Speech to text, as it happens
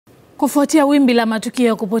Kufuatia wimbi la matukio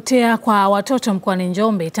ya kupotea kwa watoto mkoani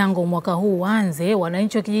Njombe tangu mwaka huu uanze,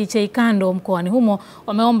 wananchi wa kijiji cha Ikando mkoani humo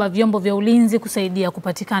wameomba vyombo vya ulinzi kusaidia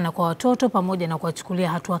kupatikana kwa watoto pamoja na kuwachukulia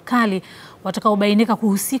hatua kali watakaobainika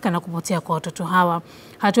kuhusika na kupotea kwa watoto hawa.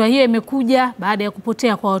 Hatua hiyo imekuja baada ya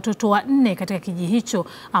kupotea kwa watoto wanne katika kijiji hicho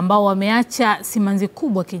ambao wameacha simanzi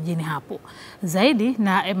kubwa kijijini hapo. Zaidi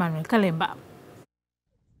na Kalemba.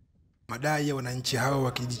 Madai ya wananchi hao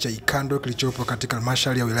wa kijiji cha Ikando kilichopo katika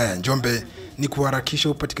halmashauri ya wilaya ya Njombe ni kuharakisha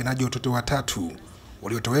upatikanaji wa watoto watatu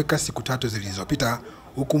waliotoweka siku 3 zilizopita,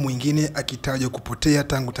 huku mwingine akitajwa kupotea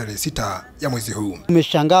tangu tarehe 6 ya mwezi huu.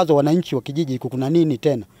 Tumeshangazwa wananchi wa kijiji, kuna nini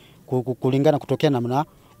tena kulingana kutokea namna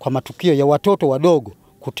kwa matukio ya watoto wadogo,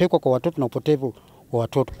 kutekwa kwa watoto na upotevu wa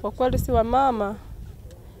watoto. Kwa kweli si wa mama,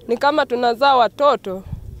 ni kama tunazaa watoto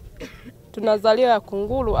tunazalia ya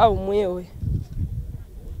kunguru au mwewe.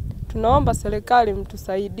 Tunaomba serikali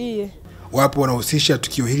mtusaidie. Wapo wanahusisha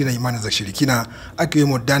tukio hili na imani za shirikina,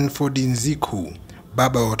 akiwemo Siku,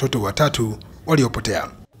 baba wa watoto watatu waliopotea.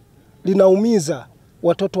 Linaumiza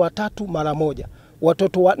watoto watatu mara moja,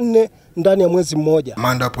 watoto wanne ndani ya mwezi mmoja.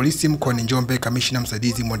 Kamanda wa polisi mkoani Njombe, kamishna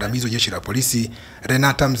msaidizi mwandamizi wa jeshi la polisi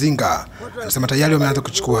Renata Mzinga, anasema tayari wameanza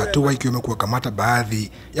kuchukua hatua ikiwemo kuwakamata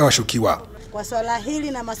baadhi ya washukiwa. Kwa swala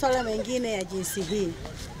hili na masuala mengine ya jinsi hii,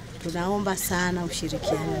 tunaomba sana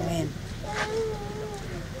ushirikiano wenu.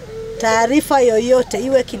 Taarifa yoyote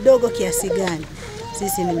iwe kidogo kiasi gani,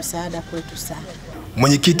 sisi ni msaada kwetu sana.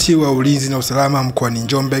 Mwenyekiti wa ulinzi na usalama mkoani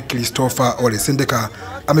Njombe, Christopher Olesendeka,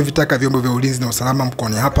 amevitaka vyombo vya ulinzi na usalama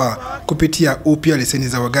mkoani hapa kupitia upya leseni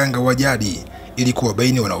za waganga wa jadi ili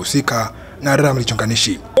kuwabaini wanahusika na ramli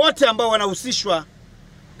chonganishi. Wote ambao wanahusishwa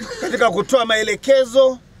katika kutoa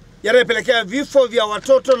maelekezo yanayopelekea vifo vya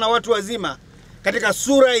watoto na watu wazima katika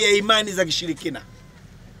sura ya imani za kishirikina,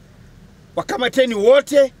 wakamateni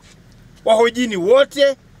wote, wahojini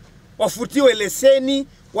wote, wafutiwe leseni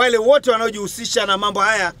wale wote wanaojihusisha na mambo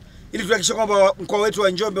haya, ili tuhakikishe kwamba mkoa wetu wa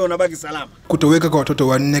Njombe unabaki salama. Kutoweka kwa watoto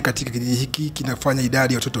wanne katika kijiji hiki kinafanya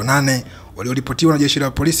idadi ya watoto 8 walioripotiwa na jeshi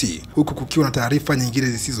la polisi, huku kukiwa na taarifa nyingine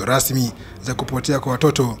zisizo rasmi za kupotea kwa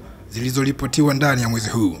watoto zilizoripotiwa ndani ya mwezi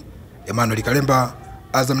huu. Kalemba,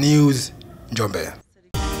 Azam News, Njombe.